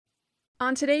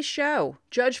On today's show,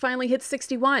 Judge finally hit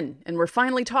 61, and we're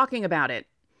finally talking about it.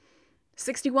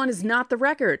 61 is not the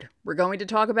record. We're going to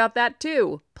talk about that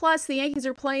too. Plus, the Yankees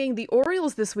are playing the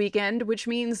Orioles this weekend, which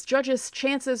means Judge's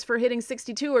chances for hitting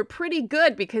 62 are pretty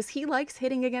good because he likes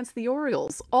hitting against the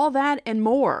Orioles. All that and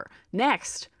more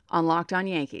next on Locked On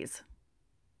Yankees.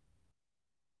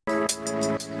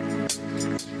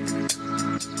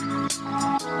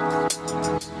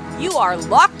 You are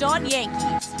Locked On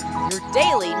Yankees, your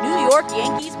daily New York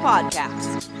Yankees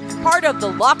podcast. Part of the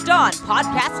Locked On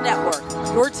Podcast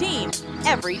Network, your team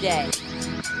every day.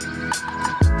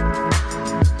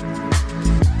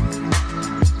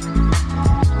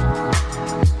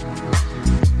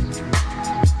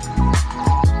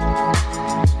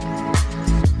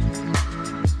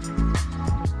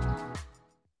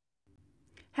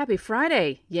 Happy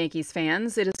Friday, Yankees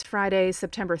fans. It is Friday,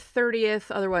 September 30th,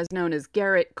 otherwise known as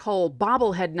Garrett Cole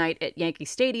Bobblehead Night at Yankee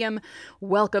Stadium.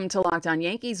 Welcome to Locked On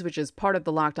Yankees, which is part of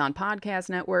the Locked On Podcast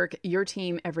Network, your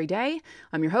team every day.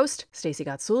 I'm your host, Stacey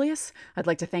Gotsoulias. I'd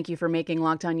like to thank you for making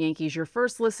Locked On Yankees your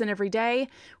first listen every day.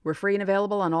 We're free and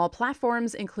available on all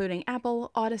platforms, including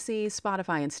Apple, Odyssey,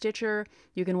 Spotify, and Stitcher.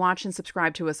 You can watch and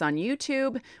subscribe to us on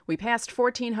YouTube. We passed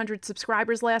 1,400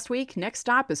 subscribers last week. Next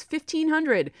stop is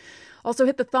 1,500. Also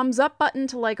hit the thumbs up button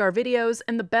to like our videos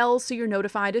and the bell so you're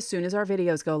notified as soon as our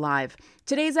videos go live.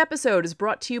 Today's episode is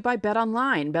brought to you by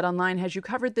BetOnline. BetOnline has you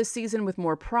covered this season with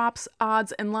more props,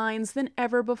 odds, and lines than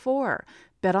ever before.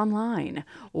 BetOnline,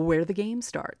 where the game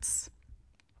starts.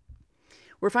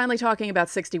 We're finally talking about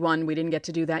 61. We didn't get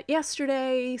to do that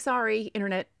yesterday. Sorry,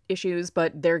 internet issues,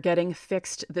 but they're getting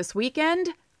fixed this weekend.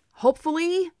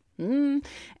 Hopefully. So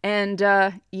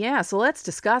let's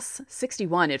discuss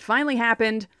 61. It finally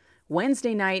happened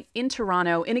Wednesday night in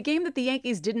Toronto in a game that the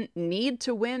Yankees didn't need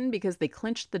to win because they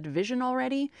clinched the division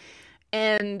already.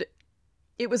 And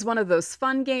it was one of those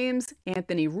fun games.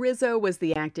 Anthony Rizzo was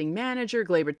the acting manager.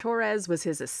 Gleyber Torres was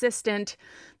his assistant.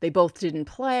 They both didn't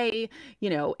play.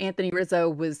 Anthony Rizzo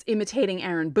was imitating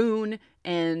Aaron Boone,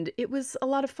 and it was a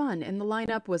lot of fun. And the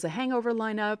lineup was a hangover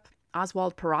lineup.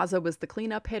 Oswald Peraza was the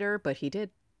cleanup hitter, but he did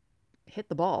hit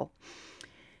the ball,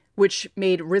 which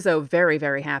made Rizzo very,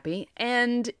 very happy.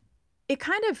 And it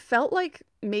kind of felt like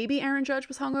maybe Aaron Judge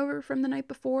was hungover from the night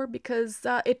before because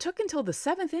it took until the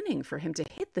 7th inning for him to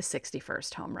hit the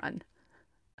 61st home run.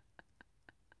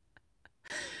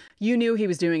 You knew he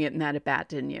was doing it in that at-bat,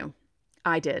 didn't you?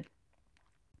 I did.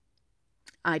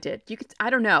 I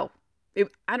don't know.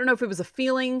 I don't know if it was a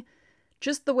feeling,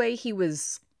 just the way he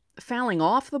was fouling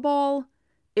off the ball.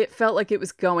 It felt like it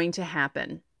was going to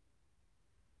happen.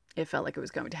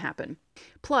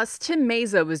 Plus, Tim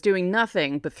Mayza was doing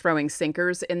nothing but throwing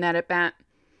sinkers in that at-bat.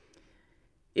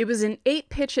 It was an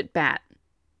 8-pitch at-bat.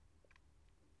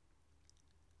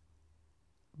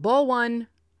 Ball 1,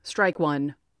 strike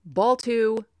 1. Ball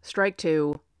 2, strike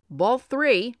 2. Ball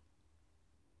 3,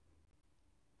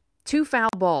 2 foul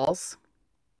balls.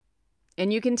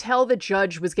 And you can tell the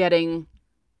Judge was getting...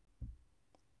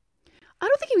 I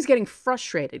don't think he was getting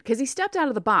frustrated because he stepped out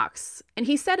of the box and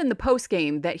he said in the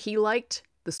postgame that he liked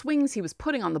the swings he was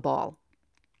putting on the ball.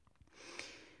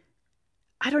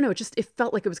 I don't know, it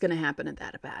felt like it was going to happen at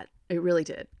that at-bat. It really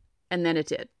did. And then it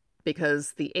did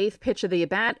because the 8th pitch of the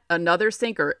at-bat, another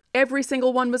sinker. Every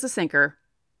single one was a sinker.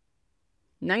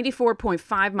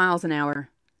 94.5 miles an hour.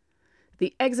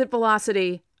 The exit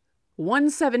velocity,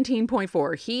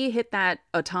 117.4. He hit that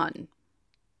a ton.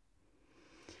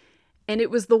 And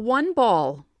it was the one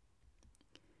ball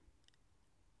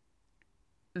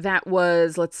that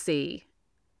was, let's see.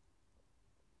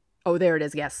 Oh, there it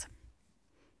is, yes.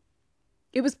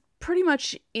 It was pretty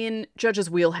much in Judge's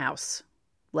wheelhouse,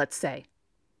 let's say.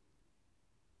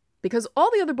 Because all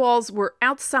the other balls were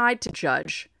outside to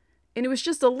Judge, and it was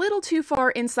just a little too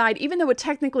far inside, even though it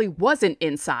technically wasn't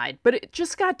inside, but it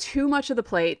just got too much of the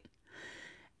plate.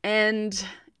 And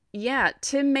yeah,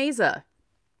 Tim Mayza.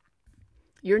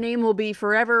 Your name will be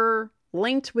forever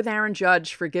linked with Aaron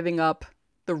Judge for giving up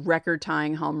the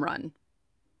record-tying home run.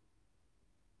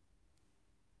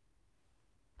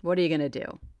 What are you going to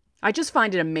do? I just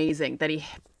find it amazing that he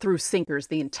threw sinkers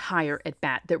the entire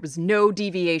at-bat. There was no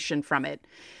deviation from it.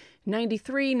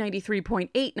 93,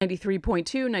 93.8,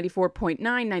 93.2, 94.9,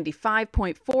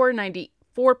 95.4,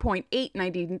 94.8,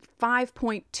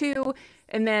 95.2,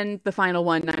 and then the final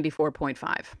one,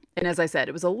 94.5. And as I said,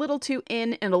 it was a little too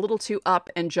in and a little too up,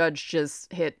 and Judge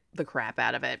just hit the crap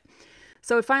out of it.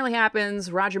 So it finally happens.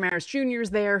 Roger Maris Jr. is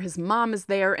there. His mom is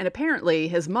there. And apparently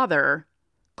his mother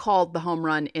called the home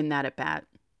run in that at-bat.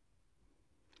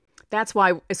 That's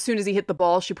why as soon as he hit the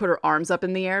ball, she put her arms up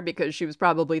in the air because she was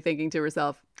probably thinking to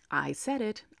herself, I said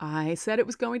it. I said it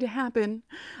was going to happen.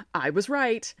 I was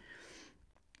right.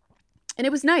 And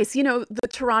it was nice. The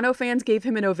Toronto fans gave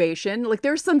him an ovation. Like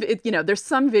there's some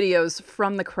videos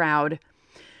from the crowd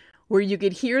where you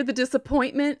could hear the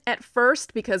disappointment at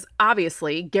first because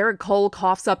obviously Gerrit Cole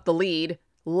coughs up the lead,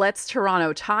 lets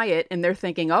Toronto tie it, and they're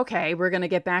thinking, okay, we're going to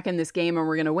get back in this game and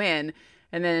we're going to win.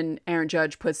 And then Aaron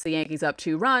Judge puts the Yankees up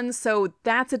 2 runs. So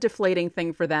that's a deflating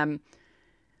thing for them.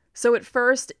 So at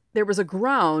first there was a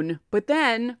groan, but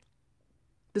then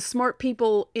the smart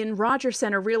people in Rogers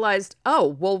Center realized,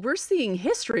 oh, well, we're seeing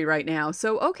history right now.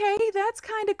 So, okay, that's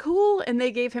kind of cool. And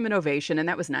they gave him an ovation, and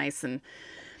that was nice. And,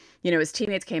 his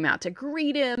teammates came out to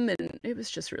greet him, and it was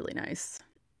just really nice.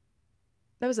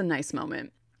 That was a nice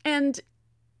moment. And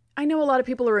I know a lot of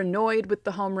people are annoyed with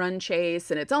the home run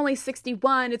chase, and it's only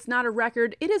 61. It's not a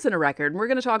record. It isn't a record. And we're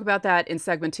going to talk about that in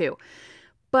segment 2.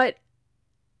 But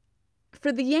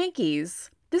for the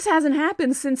Yankees, this hasn't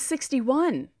happened since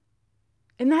 61.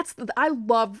 And I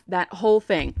love that whole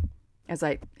thing as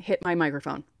I hit my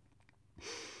microphone.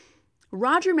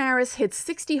 Roger Maris hit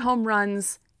 60 home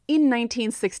runs in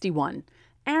 1961.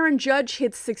 Aaron Judge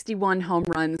hit 61 home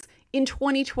runs in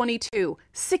 2022,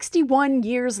 61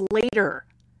 years later.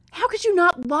 How could you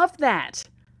not love that?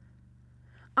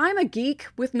 I'm a geek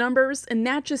with numbers, and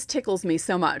that just tickles me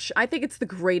so much. I think it's the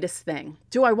greatest thing.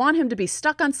 Do I want him to be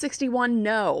stuck on 61?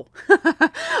 No.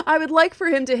 I would like for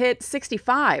him to hit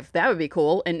 65. That would be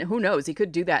cool. And who knows? He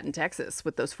could do that in Texas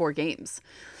with those 4 games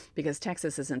because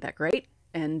Texas isn't that great.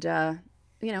 And,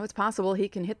 it's possible he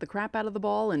can hit the crap out of the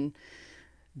ball and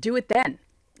do it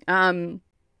then.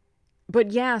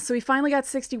 But yeah, so he finally got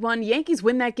 61. Yankees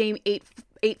win that game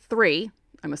 8-3. I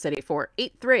almost said 8-4.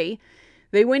 8-3.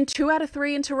 They win 2 out of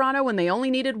 3 in Toronto when they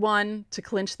only needed 1 to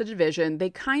clinch the division. They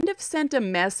kind of sent a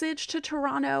message to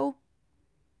Toronto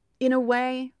in a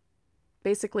way,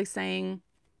 basically saying,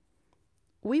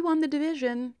 we won the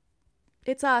division.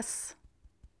 It's us.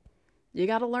 You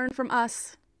got to learn from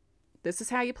us. This is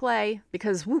how you play.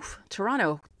 Because,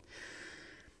 Toronto,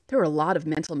 there were a lot of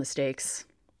mental mistakes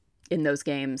in those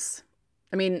games.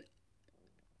 I mean,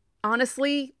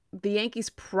 honestly, the Yankees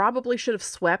probably should have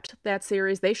swept that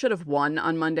series. They should have won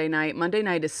on Monday night. Monday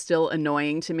night is still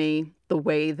annoying to me, the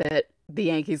way that the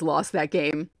Yankees lost that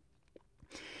game.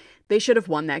 They should have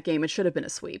won that game. It should have been a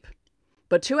sweep.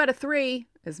 But 2 out of 3,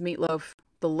 as Meatloaf,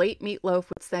 the late Meatloaf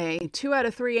would say, 2 out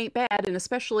of 3 ain't bad. And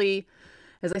especially,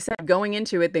 as I said, going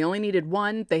into it, they only needed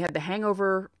 1. They had the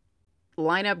hangover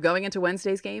lineup going into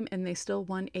Wednesday's game, and they still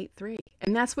won 8-3.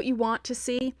 And that's what you want to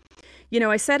see.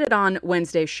 I said it on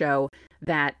Wednesday's show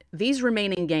that these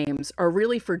remaining games are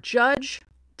really for Judge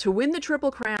to win the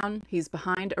Triple Crown. He's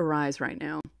behind Arise right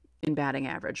now in batting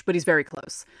average, but he's very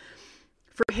close.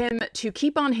 For him to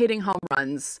keep on hitting home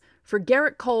runs, for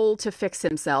Gerrit Cole to fix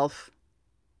himself.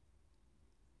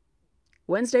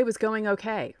 Wednesday was going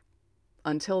okay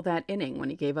until that inning when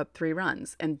he gave up 3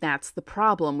 runs, and that's the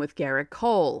problem with Gerrit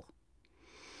Cole.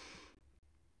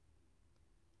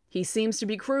 He seems to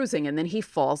be cruising, and then he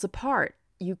falls apart.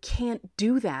 You can't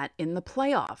do that in the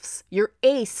playoffs. Your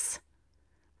ace,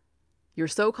 your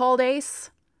so-called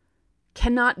ace,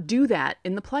 cannot do that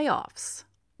in the playoffs.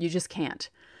 You just can't.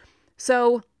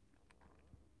 So,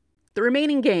 the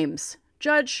remaining games,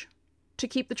 Judge to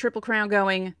keep the Triple Crown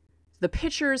going, the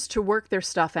pitchers to work their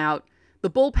stuff out, the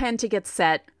bullpen to get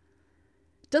set.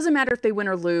 Doesn't matter if they win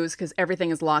or lose because everything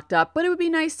is locked up, but it would be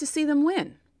nice to see them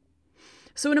win.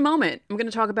 So in a moment, I'm going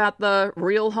to talk about the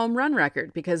real home run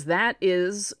record because that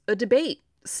is a debate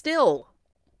still.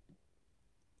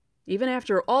 Even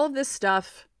after all of this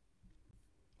stuff,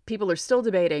 people are still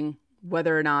debating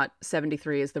whether or not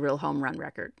 73 is the real home run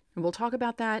record. And we'll talk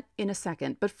about that in a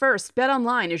second. But first,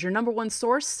 BetOnline is your number 1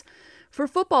 source for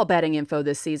football betting info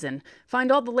this season.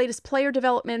 Find all the latest player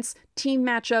developments, team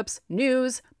matchups,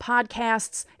 news,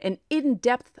 podcasts, and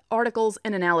in-depth articles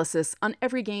and analysis on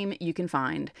every game you can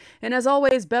find. And as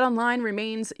always, BetOnline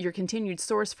remains your continued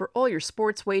source for all your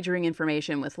sports wagering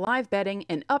information with live betting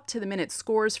and up-to-the-minute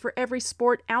scores for every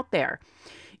sport out there.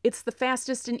 It's the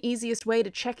fastest and easiest way to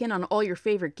check in on all your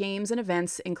favorite games and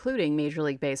events, including Major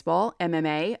League Baseball,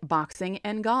 MMA, boxing,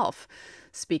 and golf.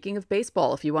 Speaking of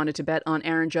baseball, if you wanted to bet on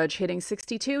Aaron Judge hitting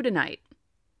 62 tonight,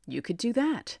 you could do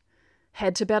that.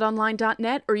 Head to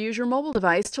betonline.net or use your mobile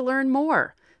device to learn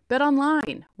more.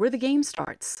 BetOnline, where the game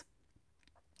starts.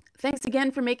 Thanks again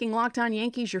for making Locked On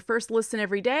Yankees your first listen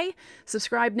every day.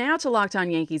 Subscribe now to Locked On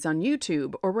Yankees on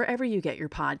YouTube or wherever you get your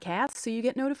podcasts so you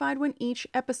get notified when each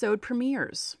episode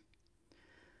premieres.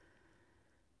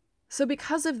 So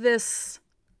because of this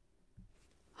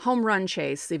home run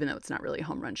chase, even though it's not really a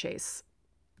home run chase.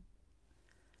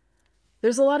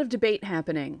 There's a lot of debate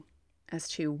happening as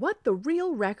to what the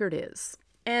real record is.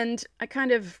 And I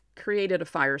kind of created a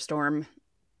firestorm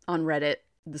on Reddit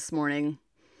this morning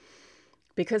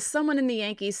because someone in the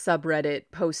Yankees subreddit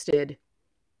posted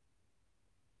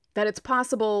that it's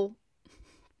possible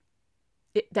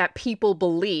that people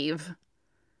believe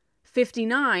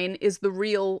 59 is the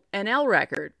real NL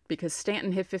record because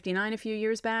Stanton hit 59 a few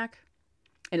years back.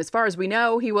 And as far as we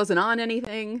know, he wasn't on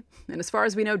anything. And as far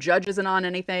as we know, Judge isn't on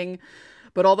anything.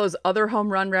 But all those other home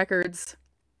run records,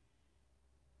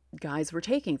 guys were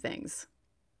taking things.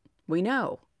 We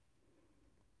know.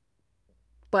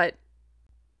 But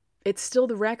it's still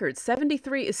the record.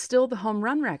 73 is still the home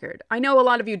run record. I know a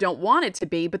lot of you don't want it to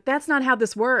be, but that's not how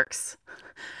this works.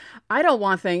 I don't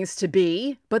want things to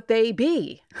be, but they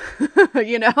be.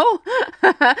 You know?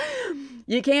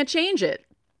 You can't change it.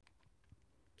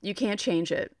 You can't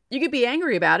change it. You could be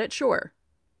angry about it, sure.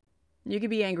 You could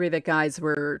be angry that guys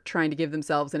were trying to give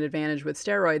themselves an advantage with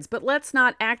steroids, but let's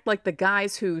not act like the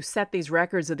guys who set these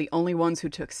records are the only ones who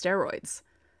took steroids.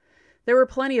 There were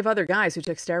plenty of other guys who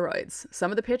took steroids.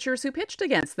 Some of the pitchers who pitched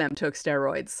against them took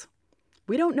steroids.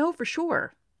 We don't know for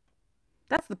sure.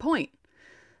 That's the point.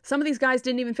 Some of these guys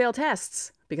didn't even fail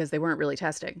tests because they weren't really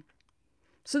testing.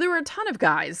 So there were a ton of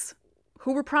guys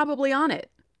who were probably on it.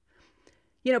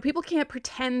 You know, people can't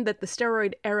pretend that the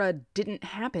steroid era didn't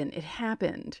happen. It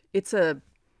happened. It's a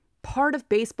part of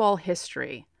baseball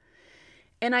history.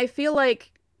 And I feel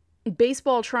like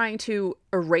baseball trying to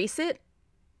erase it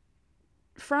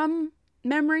from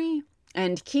memory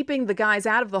and keeping the guys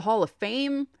out of the Hall of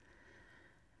Fame,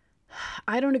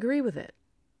 I don't agree with it.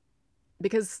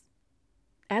 Because,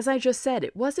 as I just said,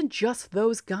 it wasn't just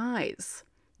those guys.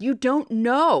 You don't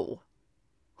know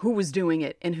who was doing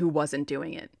it and who wasn't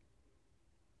doing it.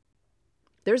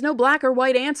 There's no black or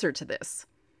white answer to this.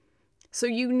 So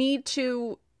you need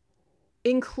to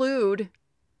include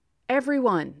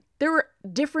everyone. There were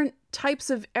different types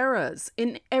of eras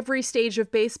in every stage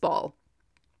of baseball.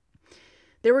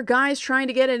 There were guys trying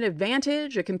to get an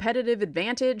advantage, a competitive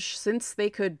advantage, since they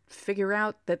could figure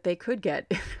out that they could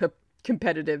get a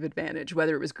competitive advantage,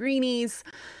 whether it was greenies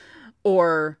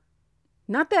or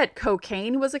not that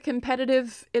cocaine was a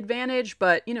competitive advantage,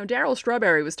 but, you know, Darryl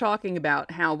Strawberry was talking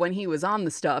about how when he was on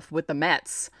the stuff with the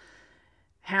Mets,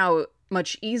 how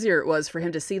much easier it was for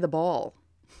him to see the ball.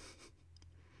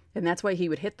 And that's why he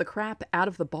would hit the crap out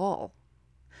of the ball.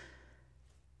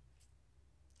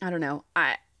 I don't know.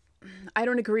 I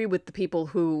don't agree with the people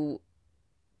who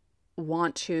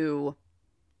want to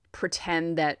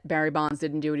pretend that Barry Bonds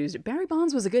didn't do what he was doing. Barry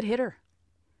Bonds was a good hitter.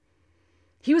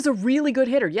 He was a really good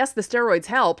hitter. Yes, the steroids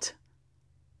helped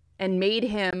and made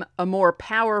him a more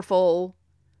powerful,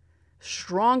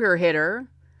 stronger hitter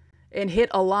and hit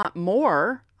a lot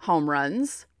more home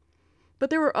runs.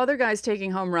 But there were other guys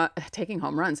taking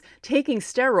steroids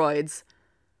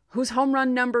whose home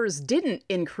run numbers didn't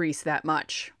increase that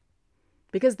much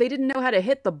because they didn't know how to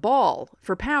hit the ball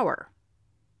for power.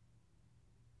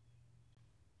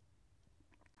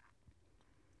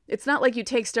 It's not like you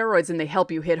take steroids and they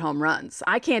help you hit home runs.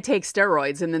 I can't take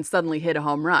steroids and then suddenly hit a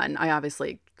home run. I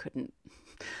obviously couldn't.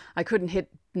 I couldn't hit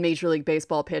Major League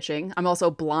Baseball pitching. I'm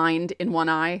also blind in one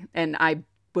eye, and I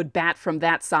would bat from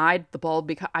that side, the ball,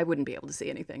 because I wouldn't be able to see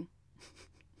anything.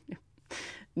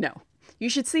 No. You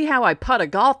should see how I putt a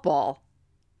golf ball.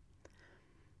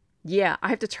 Yeah, I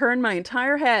have to turn my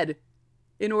entire head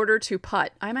in order to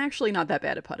putt. I'm actually not that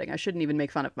bad at putting. I shouldn't even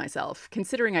make fun of myself.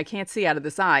 Considering I can't see out of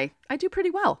this eye, I do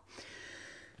pretty well.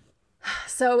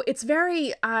 So it's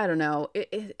very, I don't know,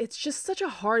 it's just such a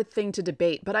hard thing to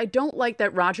debate. But I don't like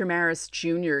that Roger Maris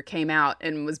Jr. came out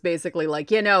and was basically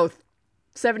like,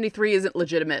 73 isn't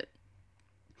legitimate.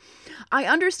 I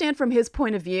understand from his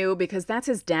point of view because that's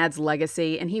his dad's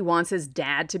legacy and he wants his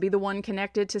dad to be the one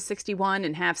connected to 61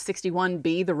 and have 61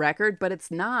 be the record, but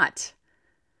it's not.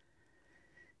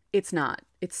 It's not.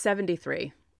 It's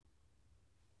 73.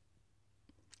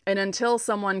 And until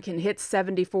someone can hit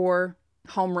 74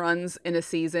 home runs in a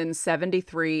season,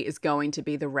 73 is going to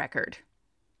be the record.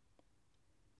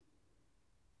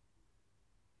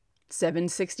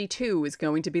 762 is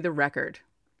going to be the record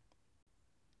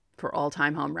for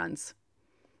all-time home runs.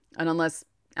 And unless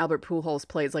Albert Pujols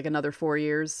plays like another 4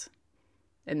 years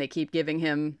and they keep giving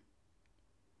him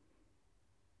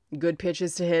good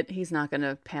pitches to hit, he's not going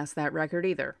to pass that record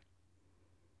either.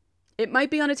 It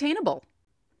might be unattainable.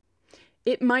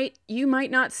 You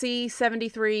might not see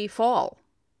 73 fall.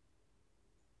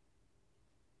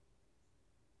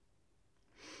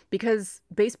 Because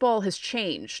baseball has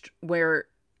changed where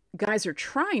guys are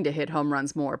trying to hit home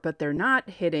runs more, but they're not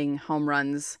hitting home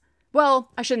runs. Well,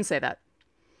 I shouldn't say that.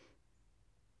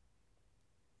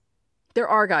 There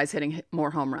are guys hitting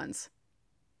more home runs,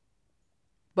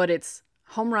 but it's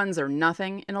home runs are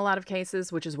nothing in a lot of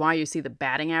cases, which is why you see the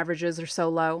batting averages are so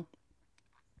low.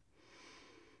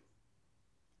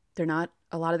 They're not,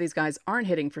 a lot of these guys aren't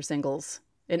hitting for singles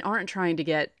and aren't trying to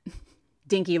get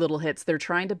dinky little hits. They're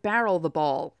trying to barrel the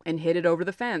ball and hit it over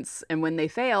the fence. And when they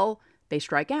fail, they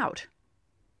strike out.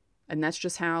 And that's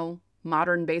just how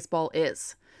modern baseball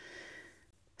is.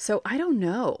 So I don't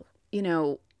know,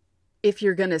 if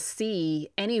you're going to see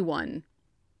anyone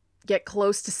get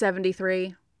close to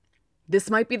 73. This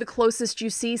might be the closest you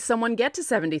see someone get to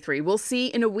 73. We'll see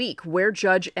in a week where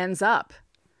Judge ends up.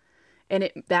 And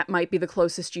that might be the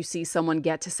closest you see someone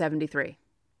get to 73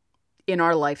 in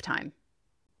our lifetime.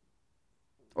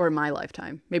 Or in my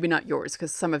lifetime. Maybe not yours,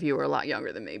 because some of you are a lot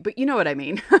younger than me. But you know what I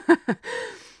mean.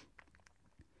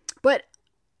 But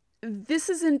this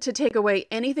isn't to take away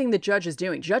anything that Judge is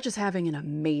doing. Judge is having an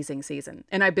amazing season.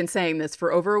 And I've been saying this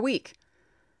for over a week.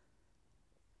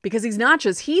 Because he's not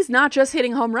just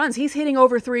hitting home runs. He's hitting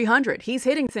over 300. He's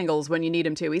hitting singles when you need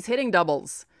him to. He's hitting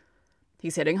doubles.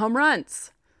 He's hitting home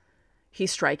runs.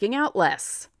 He's striking out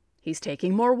less. He's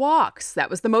taking more walks. That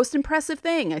was the most impressive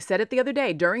thing. I said it the other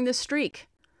day during this streak.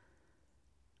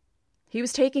 He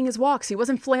was taking his walks. He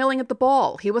wasn't flailing at the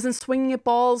ball. He wasn't swinging at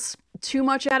balls too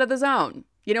much out of the zone.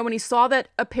 When he saw that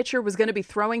a pitcher was going to be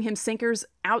throwing him sinkers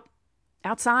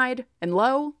outside and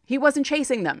low, he wasn't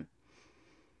chasing them.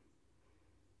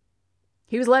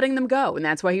 He was letting them go, and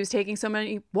that's why he was taking so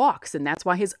many walks, and that's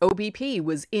why his OBP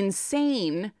was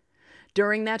insane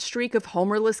during that streak of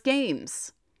homerless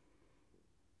games.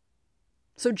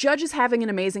 So Judge is having an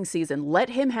amazing season. Let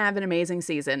him have an amazing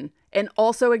season, and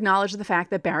also acknowledge the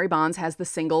fact that Barry Bonds has the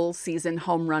single season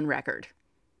home run record.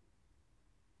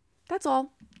 That's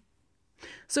all.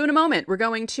 So in a moment, we're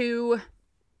going to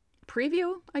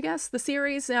preview, I guess, the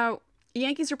series. Now, the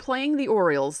Yankees are playing the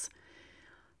Orioles,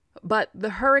 but the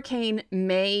hurricane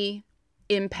may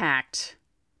impact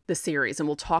the series, and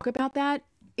we'll talk about that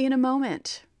in a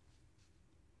moment.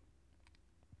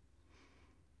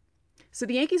 So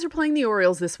the Yankees are playing the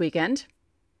Orioles this weekend.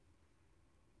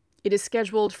 It is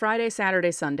scheduled Friday,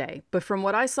 Saturday, Sunday. But from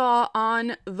what I saw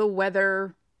on the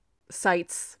weather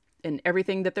sites and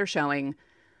everything that they're showing,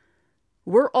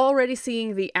 we're already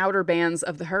seeing the outer bands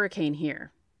of the hurricane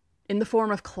here in the form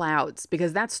of clouds,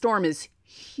 because that storm is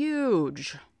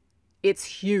huge. It's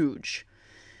huge.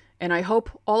 And I hope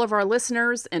all of our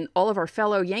listeners and all of our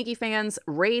fellow Yankee fans,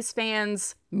 Rays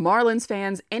fans, Marlins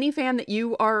fans, any team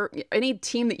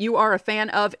that you are a fan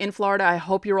of in Florida, I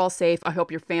hope you're all safe. I hope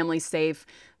your family's safe.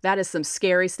 That is some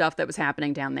scary stuff that was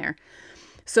happening down there.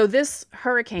 So this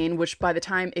hurricane, which by the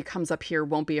time it comes up here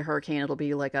won't be a hurricane, it'll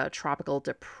be like a tropical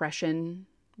depression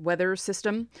weather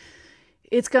system.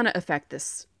 It's going to affect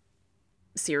this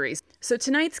series. So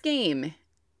tonight's game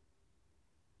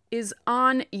is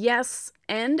on Yes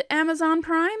and Amazon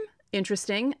Prime.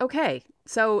 Interesting. Okay.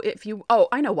 So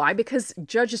I know why, because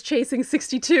Judge is chasing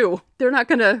 62. They're not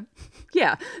going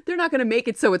to make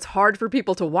it so it's hard for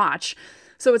people to watch.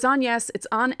 So it's on Yes, it's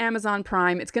on Amazon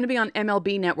Prime. It's going to be on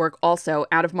MLB Network also,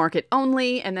 out of market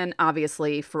only. And then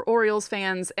obviously for Orioles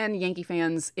fans and Yankee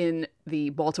fans in the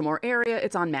Baltimore area,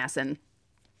 it's on MASN.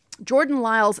 Jordan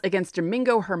Lyles against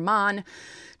Domingo Germán.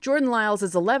 Jordan Lyles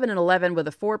is 11-11 with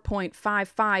a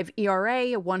 4.55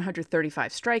 ERA,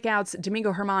 135 strikeouts.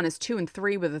 Domingo Germán is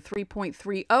 2-3 with a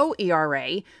 3.30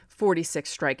 ERA,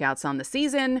 46 strikeouts on the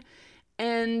season.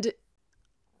 And,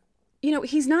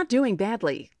 he's not doing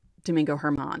badly, Domingo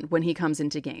Germán, when he comes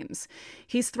into games.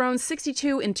 He's thrown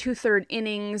 62 in 2/3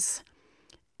 innings.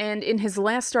 And in his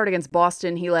last start against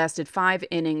Boston, he lasted 5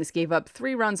 innings, gave up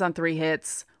 3 runs on 3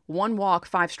 hits, 1 walk,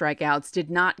 5 strikeouts, did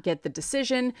not get the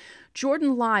decision.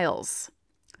 Jordan Lyles,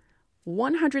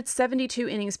 172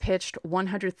 innings pitched,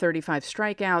 135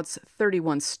 strikeouts,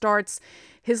 31 starts.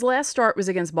 His last start was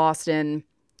against Boston,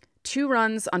 2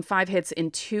 runs on 5 hits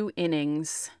in 2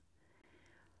 innings.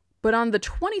 But on the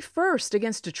 21st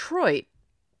against Detroit,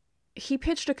 he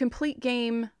pitched a complete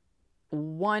game,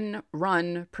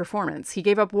 1-run performance. He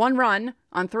gave up 1 run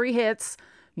on 3 hits,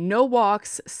 no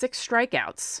walks, 6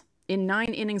 strikeouts in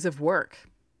 9 innings of work.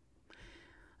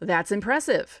 That's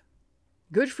impressive.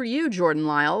 Good for you, Jordan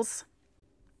Lyles.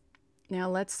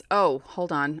 Now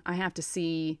hold on. I have to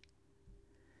see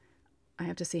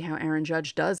how Aaron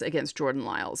Judge does against Jordan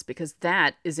Lyles, because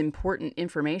that is important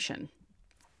information.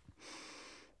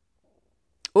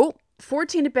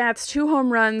 14 at-bats, 2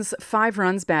 home runs, 5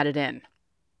 runs batted in.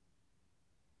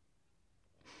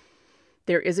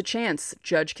 There is a chance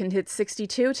Judge can hit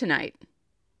 62 tonight.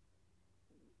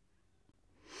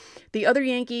 The other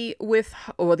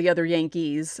the other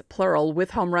Yankees, plural,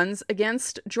 with home runs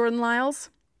against Jordan Lyles,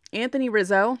 Anthony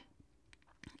Rizzo,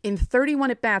 in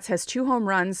 31 at-bats, has 2 home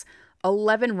runs,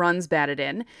 11 runs batted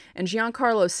in. And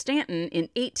Giancarlo Stanton, in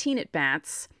 18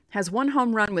 at-bats, has 1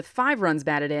 home run with 5 runs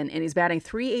batted in, and he's batting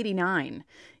 .389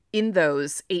 in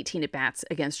those 18 at-bats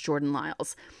against Jordan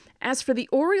Lyles. As for the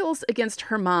Orioles against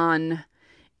Germán,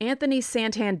 Anthony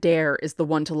Santander is the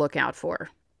one to look out for.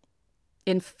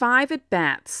 In 5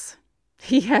 at-bats,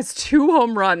 he has 2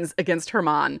 home runs against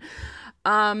Germán.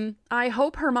 I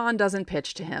hope Germán doesn't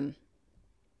pitch to him,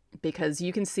 because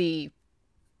you can see,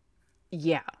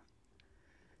 yeah.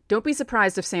 Don't be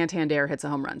surprised if Santander hits a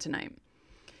home run tonight.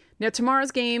 Now,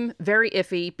 tomorrow's game, very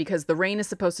iffy, because the rain is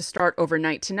supposed to start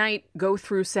overnight tonight, go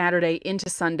through Saturday into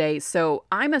Sunday, so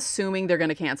I'm assuming they're going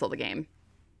to cancel the game.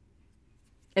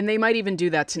 And they might even do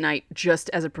that tonight,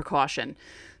 just as a precaution.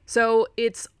 So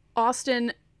it's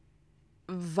Austin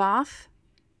Voth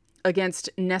against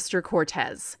Nestor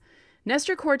Cortes.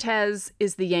 Nestor Cortes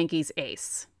is the Yankees'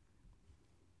 ace.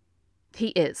 He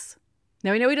is.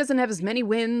 Now, I know he doesn't have as many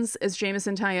wins as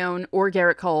Jameson Taillon or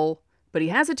Gerrit Cole, but he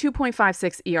has a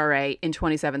 2.56 ERA in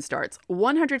 27 starts,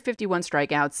 151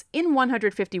 strikeouts in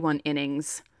 151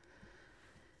 innings.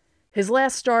 His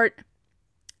last start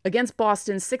against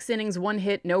Boston, 6 innings, 1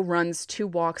 hit, no runs, 2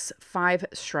 walks, 5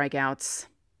 strikeouts.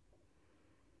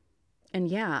 And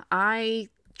yeah, I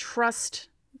trust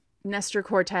Nestor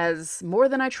Cortes more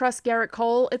than I trust Gerrit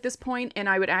Cole at this point, and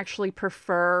I would actually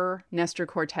prefer Nestor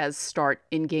Cortes start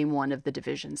in Game 1 of the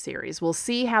division series. We'll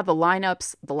see how the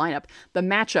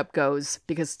matchup goes,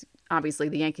 because obviously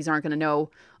the Yankees aren't going to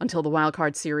know until the wild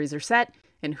card series are set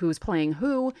and who's playing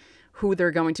who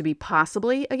they're going to be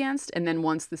possibly against, and then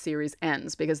once the series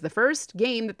ends, because the first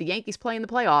game that the Yankees play in the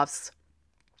playoffs,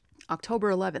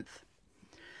 October 11th.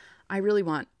 I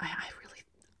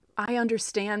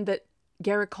understand that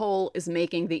Gerrit Cole is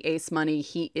making the ace money.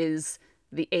 He is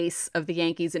the ace of the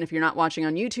Yankees. And if you're not watching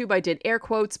on YouTube, I did air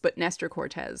quotes, but Nestor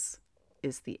Cortes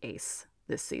is the ace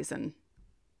this season.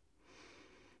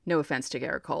 No offense to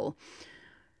Gerrit Cole.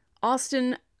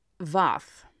 Austin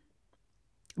Voth,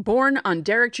 born on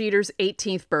Derek Jeter's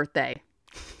 18th birthday,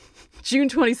 June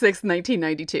 26,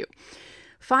 1992.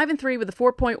 5-3 with a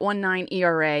 4.19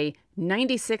 ERA,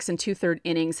 96 and 2/3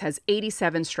 innings, has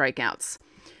 87 strikeouts.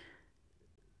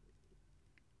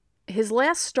 His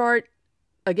last start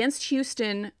against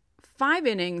Houston, 5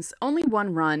 innings, only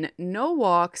 1 run, no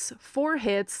walks, 4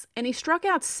 hits, and he struck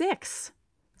out 6.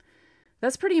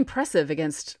 That's pretty impressive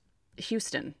against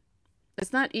Houston.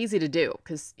 It's not easy to do,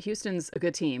 because Houston's a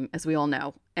good team, as we all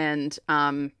know. And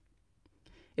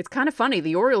it's kind of funny.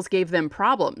 The Orioles gave them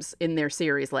problems in their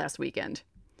series last weekend.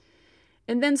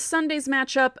 And then Sunday's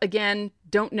matchup, again,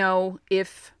 don't know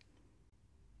if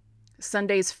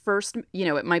Sunday's first,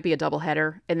 it might be a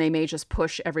doubleheader, and they may just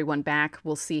push everyone back.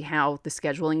 We'll see how the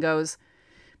scheduling goes.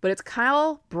 But it's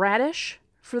Kyle Bradish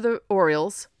for the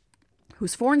Orioles,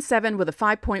 who's 4-7 with a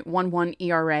 5.11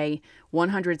 ERA,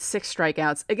 106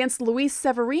 strikeouts, against Luis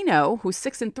Severino, who's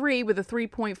 6-3 with a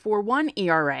 3.41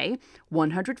 ERA,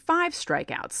 105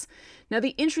 strikeouts. Now,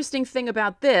 the interesting thing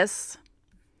about this,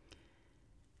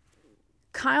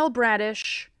 Kyle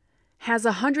Bradish has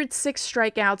 106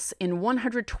 strikeouts in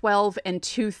 112 and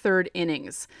 2/3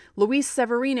 innings. Luis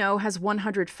Severino has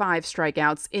 105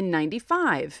 strikeouts in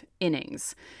 95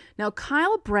 innings. Now,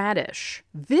 Kyle Bradish,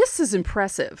 this is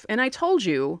impressive. And I told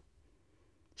you,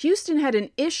 Houston had an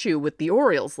issue with the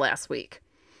Orioles last week.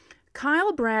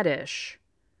 Kyle Bradish,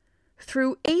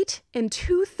 through 8 and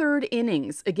 2/3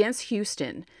 innings against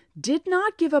Houston, did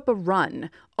not give up a run,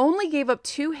 only gave up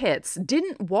 2 hits,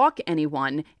 didn't walk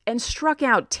anyone, and struck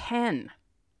out 10.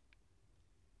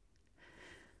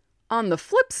 On the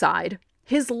flip side,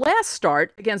 his last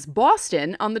start against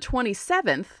Boston on the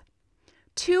 27th,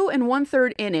 2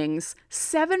 1/3 innings,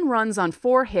 7 runs on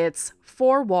 4 hits,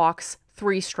 4 walks,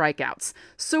 3 strikeouts.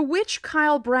 So which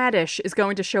Kyle Bradish is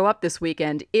going to show up this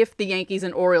weekend if the Yankees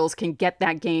and Orioles can get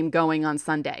that game going on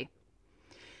Sunday?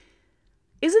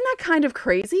 Isn't that kind of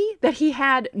crazy that he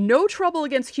had no trouble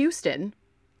against Houston,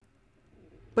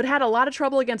 but had a lot of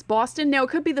trouble against Boston? Now, it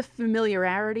could be the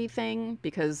familiarity thing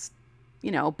because,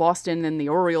 Boston and the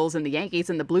Orioles and the Yankees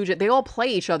and the Blue Jays, they all play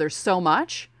each other so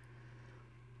much.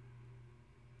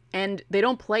 And they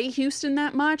don't play Houston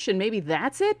that much, and maybe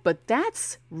that's it, but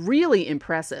that's really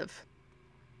impressive.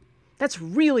 That's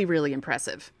really, really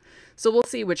impressive. So we'll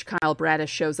see which Kyle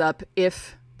Bradish shows up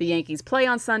if the Yankees play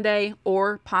on Sunday,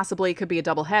 or possibly it could be a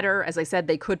doubleheader. As I said,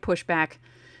 they could push back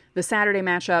the Saturday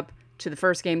matchup to the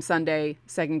first game Sunday,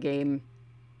 second game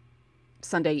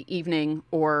Sunday evening,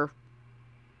 or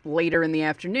later in the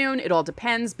afternoon. It all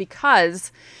depends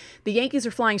because the Yankees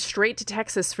are flying straight to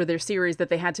Texas for their series that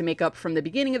they had to make up from the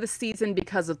beginning of the season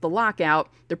because of the lockout.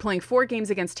 They're playing 4 games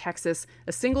against Texas,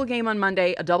 a single game on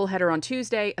Monday, a doubleheader on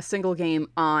Tuesday, a single game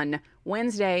on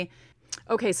Wednesday.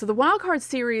 Okay, so the wild card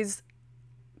series,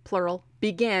 plural,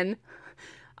 begin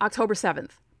October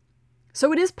 7th.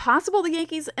 So it is possible the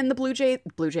Yankees and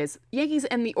the Yankees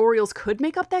and the Orioles could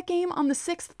make up that game on the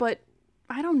 6th, but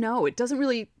I don't know. It doesn't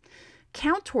really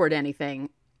count toward anything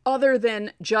other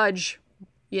than Judge,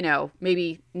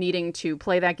 maybe needing to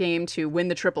play that game to win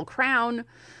the Triple Crown.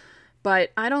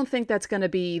 But I don't think that's going to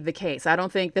be the case. I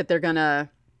don't think that they're going to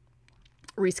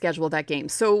reschedule that game.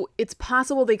 So it's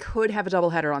possible they could have a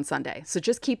doubleheader on Sunday. So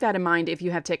just keep that in mind if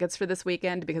you have tickets for this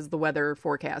weekend because the weather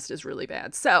forecast is really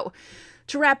bad. So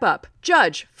to wrap up,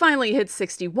 Judge finally hits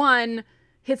 61,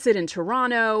 hits it in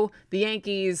Toronto. The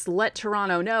Yankees let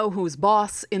Toronto know who's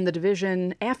boss in the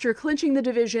division. After clinching the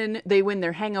division, they win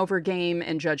their hangover game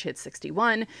and Judge hits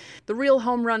 61. The real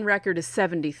home run record is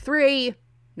 73.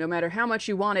 No matter how much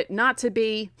you want it not to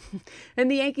be. And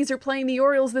the Yankees are playing the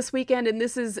Orioles this weekend, and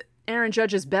this is Aaron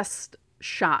Judge's best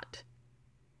shot.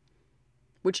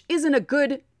 Which isn't a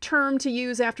good term to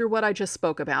use after what I just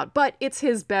spoke about, but it's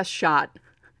his best shot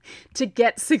to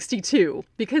get 62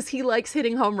 because he likes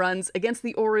hitting home runs against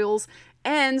the Orioles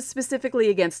and specifically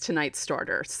against tonight's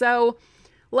starter. So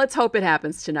let's hope it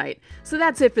happens tonight. So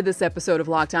that's it for this episode of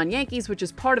Locked On Yankees, which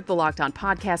is part of the Locked On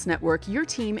Podcast Network, your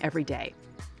team every day.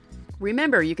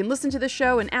 Remember, you can listen to the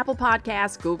show in Apple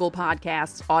Podcasts, Google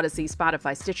Podcasts, Odyssey,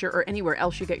 Spotify, Stitcher, or anywhere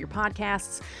else you get your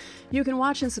podcasts. You can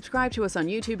watch and subscribe to us on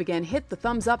YouTube. Again, hit the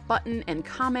thumbs up button and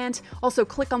comment. Also,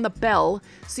 click on the bell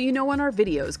so you know when our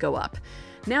videos go up.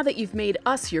 Now that you've made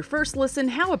us your first listen,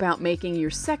 how about making your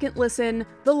second listen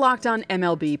the Locked On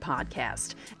MLB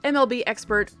podcast? MLB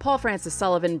expert Paul Francis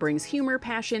Sullivan brings humor,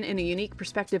 passion, and a unique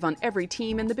perspective on every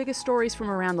team and the biggest stories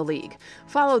from around the league.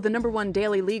 Follow the #1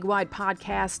 daily league-wide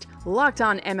podcast, Locked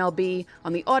On MLB,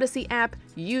 on the Odyssey app,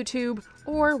 YouTube,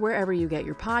 or wherever you get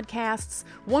your podcasts.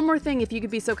 One more thing, if you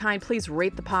could be so kind, please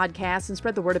rate the podcast and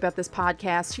spread the word about this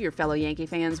podcast to your fellow Yankee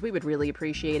fans. We would really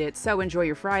appreciate it. So enjoy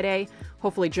your Friday.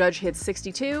 Hopefully Judge hits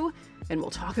 62, and we'll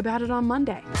talk about it on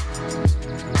Monday.